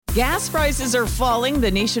Gas prices are falling.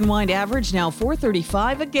 The nationwide average now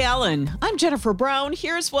 $4.35 a gallon. I'm Jennifer Brown.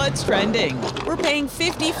 Here's what's trending. We're paying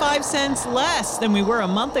 55 cents less than we were a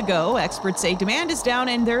month ago. Experts say demand is down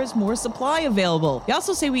and there is more supply available. They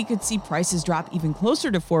also say we could see prices drop even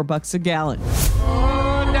closer to $4 a gallon.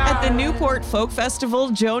 At the Newport Folk Festival,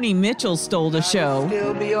 Joni Mitchell stole the show.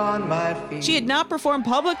 She had not performed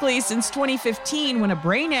publicly since 2015 when a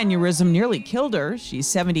brain aneurysm nearly killed her. She's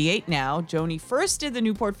 78 now. Joni first did the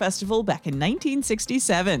Newport Festival back in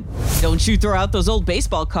 1967. Don't you throw out those old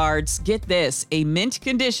baseball cards. Get this, a mint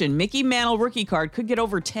condition Mickey Mantle rookie card could get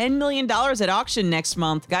over $10 million at auction next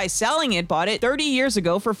month. Guy selling it bought it 30 years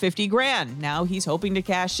ago for $50,000. Now he's hoping to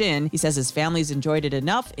cash in. He says his family's enjoyed it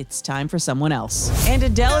enough. It's time for someone else. And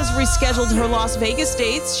Adele has rescheduled her Las Vegas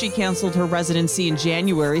dates. She canceled her residency in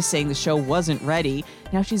January, saying the show wasn't ready.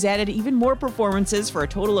 Now she's added even more performances for a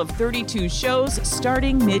total of 32 shows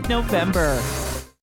starting mid-November.